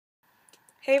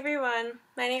Hey everyone,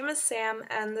 my name is Sam,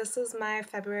 and this is my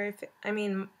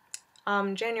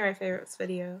January favorites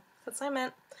video. That's what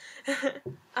I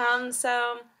meant.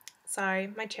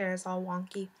 Sorry, my chair is all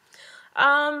wonky.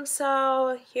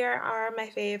 So here are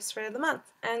my faves for the month,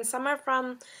 and some are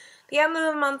from the end of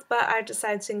the month, but I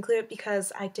decided to include it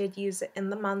because I did use it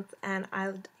in the month, and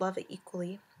I love it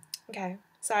equally. Okay,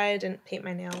 sorry I didn't paint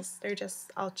my nails. They're just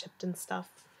all chipped and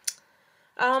stuff.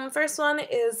 First one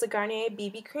is the Garnier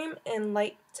BB cream in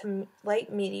light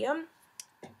medium.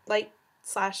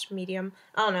 Light/medium.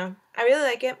 I don't know. I really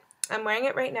like it. I'm wearing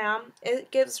it right now.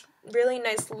 It gives really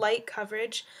nice light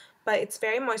coverage, but it's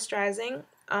very moisturizing.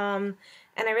 And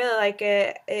I really like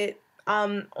it. It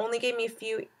only gave me a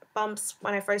few bumps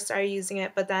when I first started using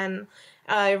it, but then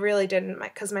I really didn't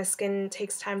because my skin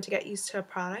takes time to get used to a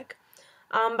product.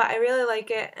 But I really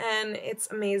like it, and it's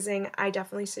amazing. I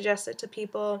definitely suggest it to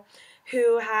people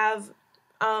who have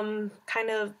kind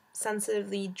of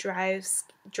sensitively dry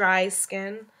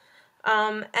skin.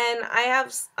 And I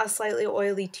have a slightly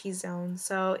oily T-zone,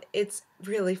 so it's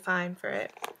really fine for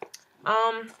it.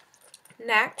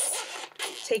 Next,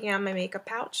 taking out my makeup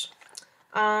pouch,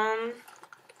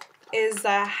 is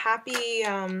the Happy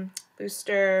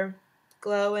Booster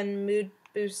Glow and Mood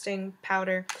Boosting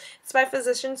Powder. It's by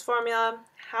Physicians Formula.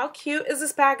 How cute is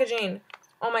this packaging?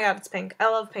 Oh my god, it's pink. I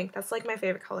love pink. That's like my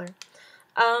favorite color.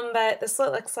 But this is what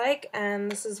it looks like,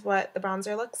 and this is what the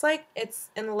bronzer looks like. It's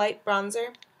in the light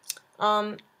bronzer.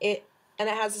 It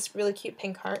has this really cute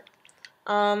pink heart.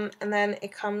 And then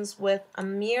it comes with a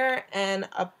mirror and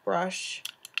a brush.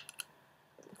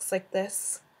 Looks like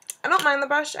this. I don't mind the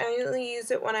brush. I usually use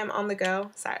it when I'm on the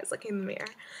go. Sorry, I was looking in the mirror.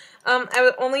 I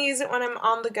would only use it when I'm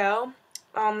on the go.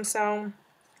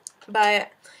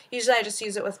 But usually I just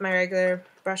use it with my regular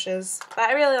brushes. But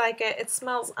I really like it. It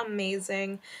smells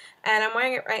amazing. And I'm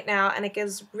wearing it right now, and it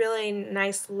gives really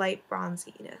nice light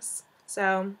bronziness.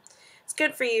 So it's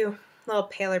good for you little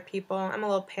paler people. I'm a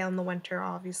little pale in the winter,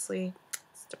 obviously.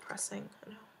 It's depressing, I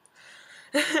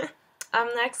know.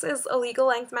 Next is a Legal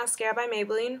Length Mascara by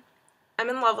Maybelline. I'm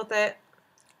in love with it.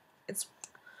 It's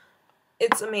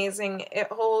amazing. It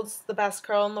holds the best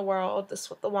curl in the world. This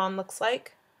is what the wand looks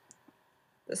like.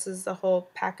 This is the whole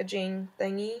packaging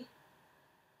thingy.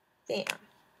 Bam.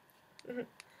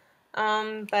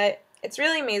 But it's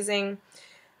really amazing.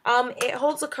 It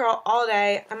holds the curl all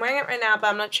day. I'm wearing it right now, but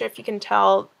I'm not sure if you can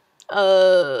tell.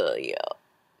 Yeah.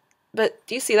 But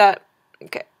do you see that?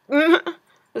 Okay.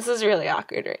 This is really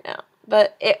awkward right now.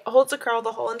 But it holds the curl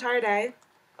the whole entire day.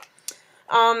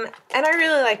 And I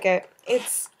really like it.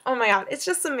 Oh my god, it's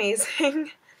just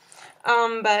amazing.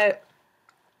 But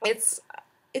it's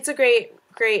a great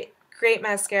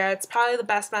mascara. It's probably the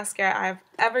best mascara I've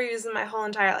ever used in my whole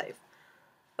entire life.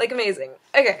 Like, amazing.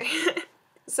 Okay.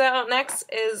 So next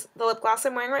is the lip gloss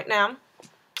I'm wearing right now.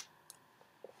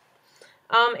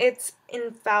 It's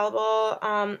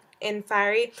Infallible in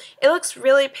Fiery. It looks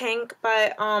really pink,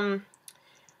 but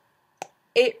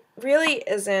it really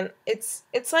isn't. It's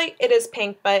like it is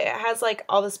pink, but it has like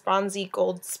all this bronzy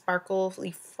gold sparkly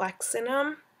flecks in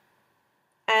them,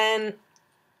 and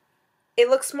it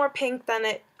looks more pink than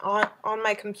it on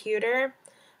my computer,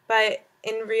 but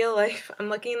in real life, I'm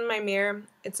looking in my mirror.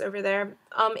 It's over there.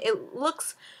 It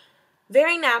looks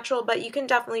very natural, but you can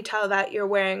definitely tell that you're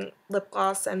wearing lip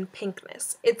gloss and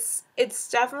pinkness. It's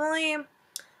definitely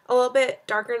a little bit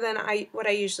darker than what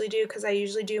I usually do, because I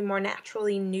usually do more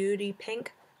naturally nudey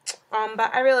pink.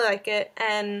 But I really like it,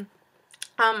 and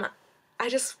I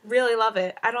just really love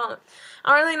it. I don't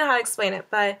really know how to explain it,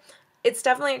 but it's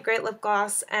definitely a great lip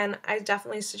gloss, and I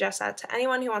definitely suggest that to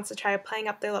anyone who wants to try playing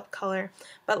up their lip color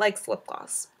but likes lip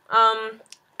gloss. And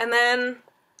then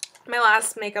my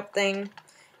last makeup thing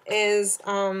is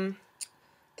the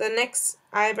NYX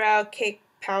Eyebrow Cake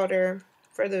Powder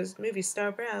for those movie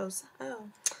star brows. Oh.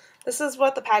 This is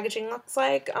what the packaging looks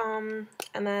like, and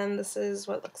then this is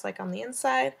what it looks like on the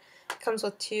inside. It comes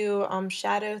with two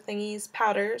shadow thingies,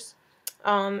 powders.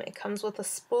 It comes with a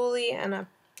spoolie and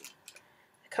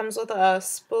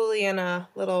a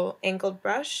little angled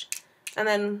brush, and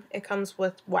then it comes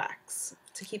with wax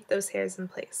to keep those hairs in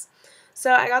place.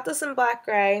 So I got this in black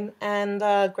gray, and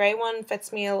the gray one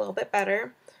fits me a little bit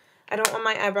better. I don't want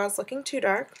my eyebrows looking too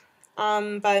dark,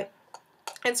 but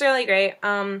it's really great.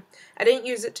 I didn't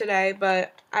use it today,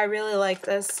 but I really like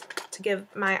this to give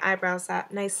my eyebrows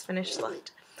that nice finished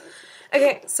look.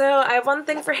 Okay, so I have one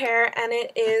thing for hair, and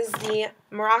it is the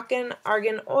Moroccan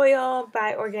Argan Oil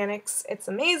by Organics. It's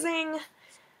amazing.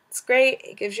 It's great.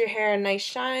 It gives your hair a nice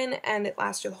shine, and it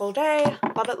lasts you the whole day.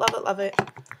 Love it, love it, love it.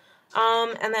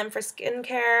 And then for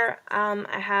skincare,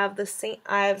 I have the St.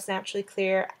 Ives Naturally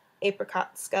Clear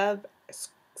Apricot Scrub.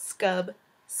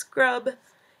 scrub,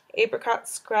 apricot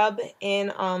scrub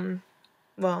in,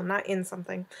 well, not in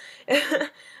something.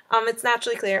 It's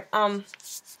naturally clear. And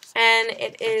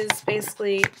it is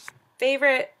basically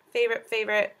favorite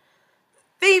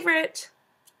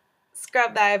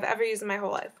scrub that I've ever used in my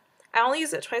whole life. I only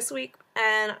use it twice a week,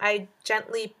 and I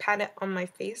gently pat it on my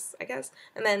face, I guess,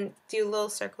 and then do little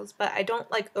circles, but I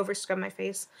don't like over scrub my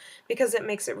face because it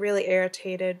makes it really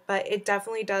irritated, but it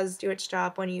definitely does do its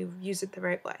job when you use it the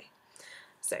right way.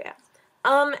 So yeah.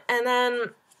 And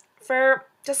then for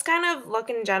just kind of look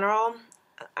in general,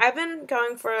 I've been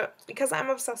going for, because I'm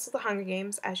obsessed with the Hunger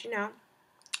Games, as you know,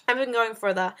 I've been going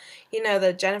for the,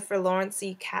 the Jennifer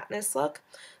Lawrence-y Katniss look.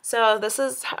 So this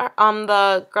is her,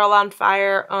 the Girl on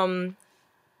Fire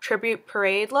tribute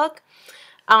parade look.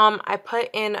 I put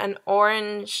in an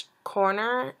orange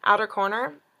outer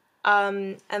corner,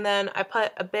 and then I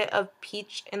put a bit of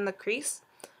peach in the crease,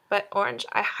 but orange.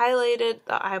 I highlighted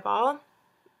the eyeball.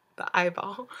 I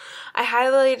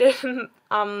highlighted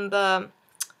the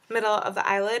middle of the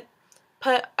eyelid.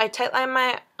 I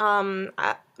tightlined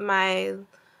my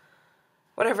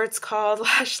whatever it's called,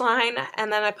 lash line,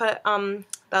 and then I put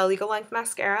the Legal Length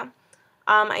mascara.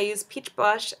 I used peach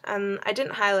blush, and I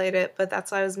didn't highlight it, but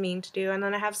that's what I was meaning to do, and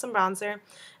then I have some bronzer.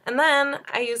 And then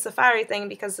I used the fiery thing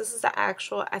because this is the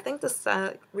actual, I think this is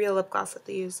the real lip gloss that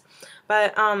they use,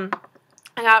 but I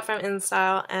got it from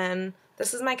InStyle, and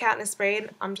this is my Katniss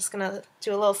braid. I'm just going to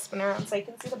do a little spin around so you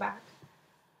can see the back.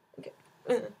 Okay.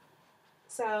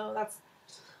 So that's,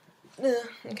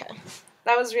 okay.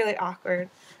 That was really awkward.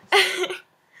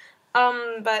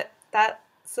 But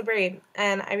that's the braid,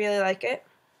 and I really like it.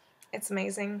 It's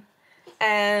amazing,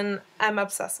 and I'm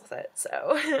obsessed with it,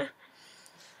 so.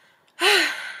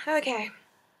 Okay.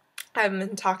 I've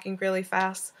been talking really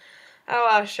fast. I had a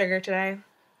lot of sugar today.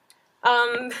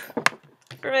 For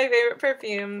my favorite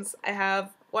perfumes, I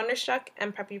have Wonderstruck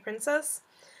and Preppy Princess.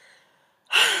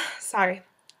 Sorry.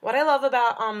 What I love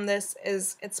about this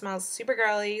is it smells super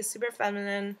girly, super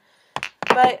feminine,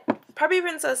 but Preppy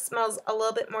Princess smells a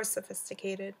little bit more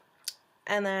sophisticated.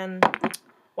 And then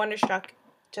Wonderstruck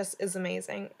just is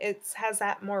amazing. It has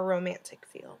that more romantic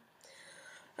feel.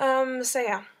 So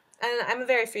yeah. And I'm a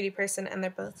very fruity person, and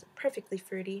they're both perfectly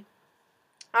fruity.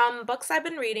 Books I've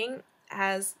been reading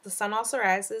as The Sun Also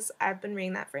Rises. I've been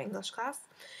reading that for English class.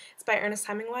 It's by Ernest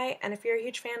Hemingway, and if you're a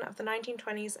huge fan of the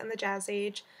 1920s and the Jazz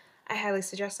Age, I highly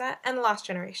suggest that, and The Lost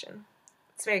Generation.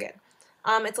 It's very good.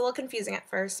 It's a little confusing at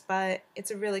first, but it's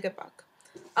a really good book.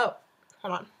 Oh,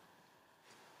 hold on.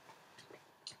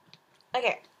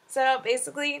 Okay, so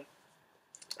basically,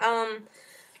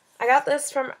 I got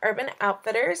this from Urban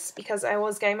Outfitters because I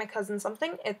was getting my cousin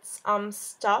something. It's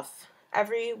Stuff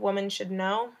Every Woman Should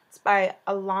Know. It's by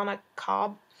Alana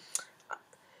Cobb.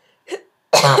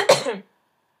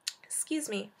 Excuse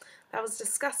me. That was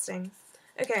disgusting.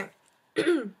 Okay.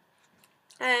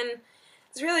 And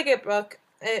it's a really good book.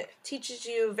 It teaches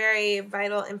you very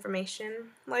vital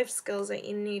information, life skills that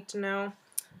you need to know.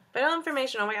 Vital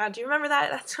information, oh my god, do you remember that?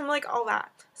 That's from like all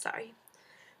that. Sorry.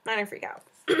 Minor freak out.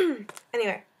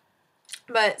 Anyway.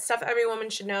 But Stuff Every Woman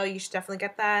Should Know, you should definitely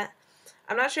get that.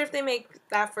 I'm not sure if they make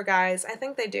that for guys. I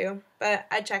think they do, but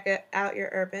I'd check it out, your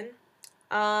Urban.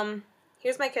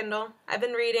 Here's my Kindle. I've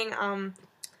been reading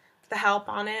The Help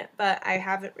on it, but I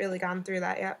haven't really gone through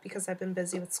that yet because I've been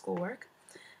busy with schoolwork.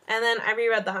 And then I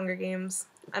reread The Hunger Games.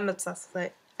 I'm obsessed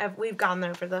with it. We've gone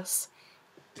over this.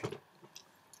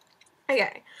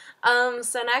 Okay.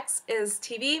 So next is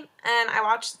TV, and I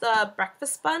watched The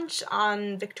Breakfast Bunch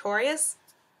on Victorious.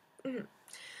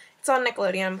 It's on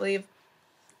Nickelodeon, I believe.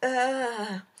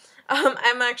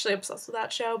 I'm actually obsessed with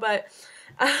that show, but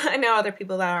I know other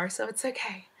people that are, so it's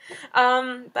okay.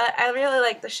 But I really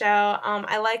like the show.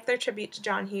 I like their tribute to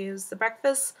John Hughes. The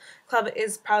Breakfast Club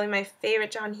is probably my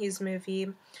favorite John Hughes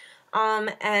movie.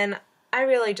 And I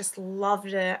really just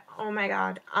loved it. Oh my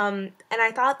god. And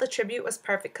I thought the tribute was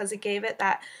perfect because it gave it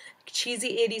that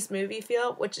cheesy 80s movie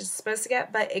feel, which is supposed to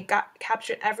get, but it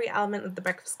captured every element of The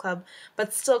Breakfast Club,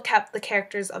 but still kept the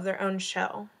characters of their own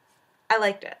show. I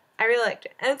liked it. I really liked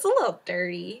it. And it's a little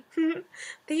dirty.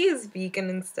 They use vegan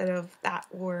instead of that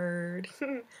word.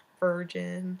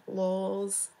 Virgin.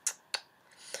 Lols.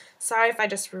 Sorry if I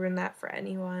just ruined that for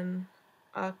anyone.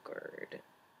 Awkward.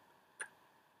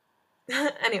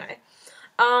 Anyway.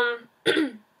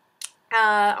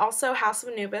 Also House of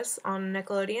Anubis on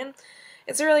Nickelodeon.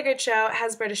 It's a really good show. It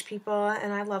has British people,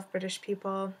 and I love British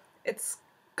people. It's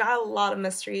got a lot of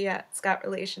mystery, yet it's got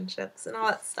relationships and all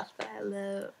that stuff that I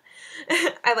love.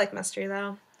 I like mystery,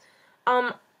 though.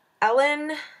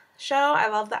 Ellen show. I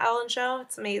love the Ellen show.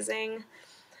 It's amazing.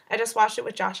 I just watched it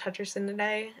with Josh Hutcherson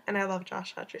today, and I love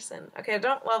Josh Hutcherson. Okay, I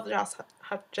don't love Josh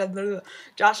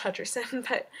Hutcherson,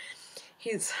 but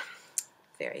he's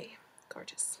very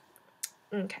gorgeous.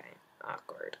 Okay,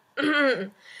 awkward.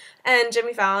 And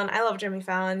Jimmy Fallon, I love Jimmy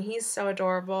Fallon. He's so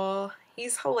adorable.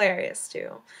 He's hilarious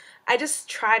too. I just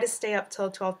try to stay up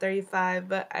till 12:35,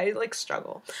 but I like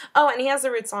struggle. Oh, and he has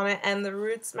the Roots on it, and the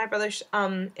Roots, my brother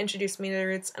introduced me to the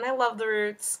Roots, and I love the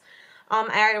Roots.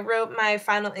 I wrote my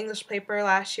final English paper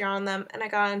last year on them, and I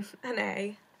got an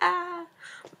A.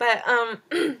 But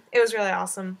it was really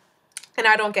awesome. And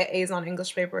I don't get A's on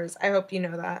English papers. I hope you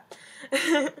know that.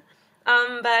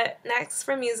 But next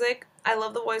for music, I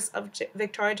love the voice of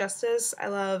Victoria Justice. I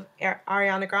love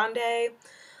Ariana Grande.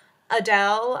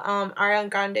 Adele. Ariana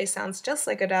Grande sounds just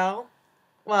like Adele.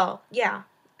 Well, yeah.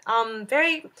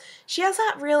 She has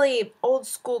that really old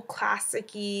school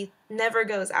classic-y, never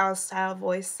goes out of style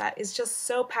voice that is just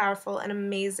so powerful and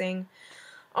amazing.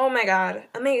 Oh my god,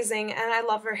 amazing, and I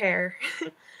love her hair.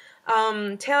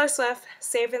 Taylor Swift,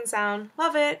 Safe and Sound,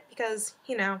 love it because,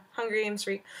 you know, Hunger Games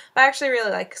freak. But I actually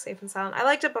really like Safe and Sound. I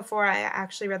liked it before I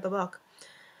actually read the book.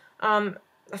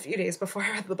 A few days before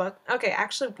I read the book. Okay,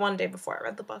 actually one day before I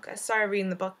read the book. I started reading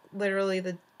the book literally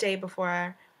the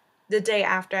day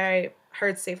after I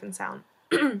heard Safe and Sound.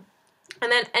 And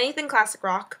then anything classic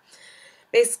rock.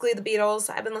 Basically the Beatles.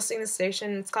 I've been listening to the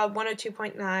station. It's called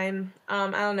 102.9.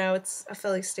 I don't know, it's a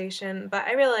Philly station, but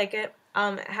I really like it.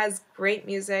 It has great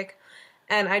music,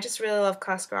 and I just really love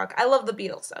classic rock. I love the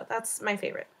Beatles though. That's my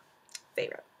favorite.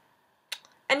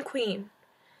 And Queen.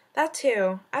 That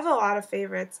too. I have a lot of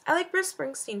favorites. I like Bruce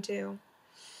Springsteen too.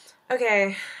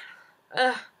 Okay.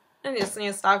 I just need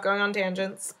to stop going on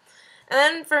tangents. And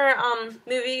then for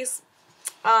movies,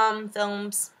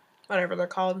 films, whatever they're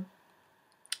called.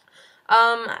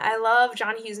 I love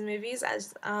John Hughes movies,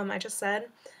 as I just said,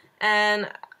 and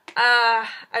I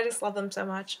just love them so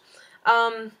much.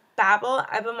 Babel,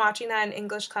 I've been watching that in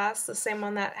English class, the same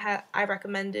one that I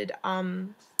recommended,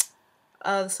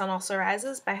 The Sun Also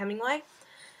Rises by Hemingway.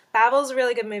 Babel's a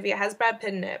really good movie. It has Brad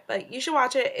Pitt in it, but you should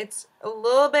watch it. It's a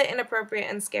little bit inappropriate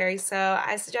and scary, so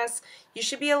I suggest you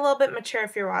should be a little bit mature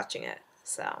if you're watching it.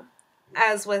 So,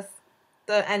 as with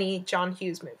any John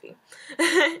Hughes movie.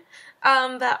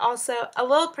 But also, A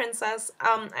Little Princess,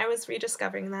 I was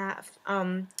rediscovering that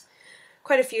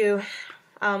quite a few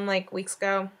like weeks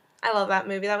ago. I love that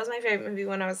movie. That was my favorite movie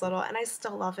when I was little, and I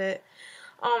still love it.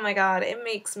 Oh my god, it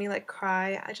makes me like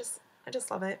cry. I just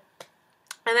love it.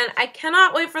 And then I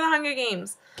cannot wait for the Hunger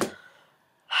Games.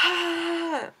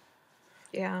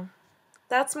 Yeah.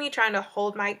 That's me trying to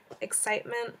hold my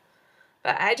excitement,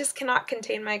 but I just cannot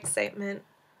contain my excitement.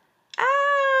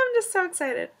 I'm just so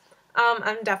excited.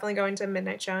 I'm definitely going to a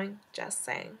midnight showing, just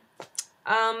saying.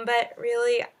 But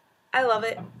really, I love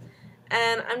it,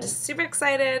 and I'm just super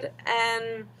excited,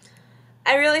 and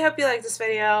I really hope you like this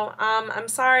video. I'm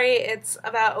sorry it's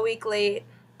about a week late,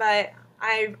 but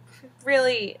I'm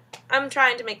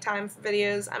trying to make time for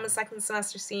videos. I'm a second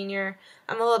semester senior.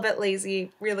 I'm a little bit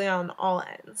lazy, really on all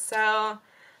ends. So,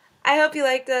 I hope you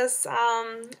like this.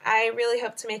 I really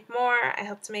hope to make more. I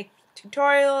hope to make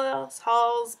tutorials,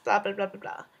 hauls, blah, blah, blah, blah,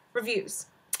 blah. Reviews.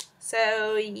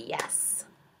 So, yes.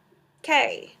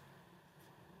 Okay.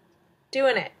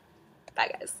 Doing it.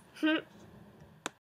 Bye, guys.